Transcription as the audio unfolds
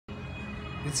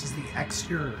This is the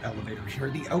exterior elevator here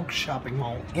at the Oak Shopping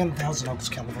Mall in Thousand Oaks,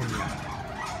 California.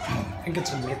 I think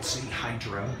it's a MCE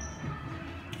Hydro.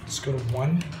 Let's go to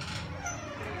 1.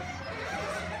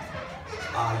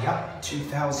 Yep,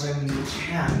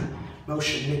 2010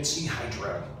 Motion MCE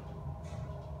Hydro.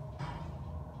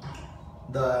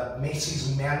 The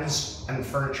Macy's men's and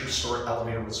furniture store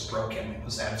elevator was broken. It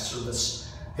was out of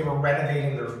service. They were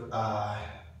renovating their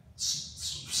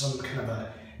some kind of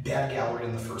a bad gallery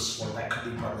on the first floor. That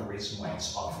could be part of the reason why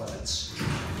it's off limits. All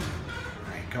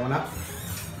right, going up.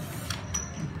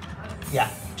 Yeah,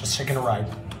 just taking a ride.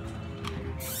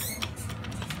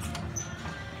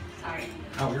 Sorry.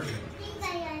 Oh, you're good.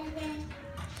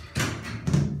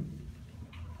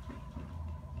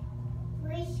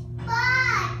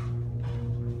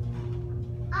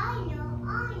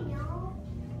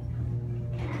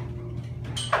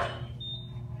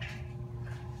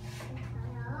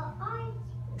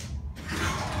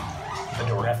 The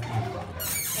door after you.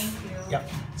 Thank you. Yep,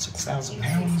 6,000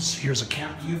 pounds. Here's a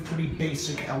cap view, pretty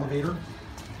basic elevator.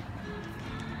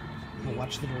 We'll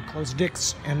watch the door close.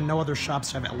 Dick's and no other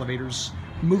shops have elevators.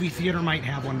 Movie theater might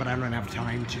have one, but I don't have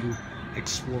time to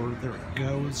explore. There it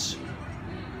goes.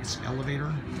 This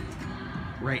elevator.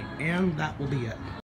 Right, and that will be it.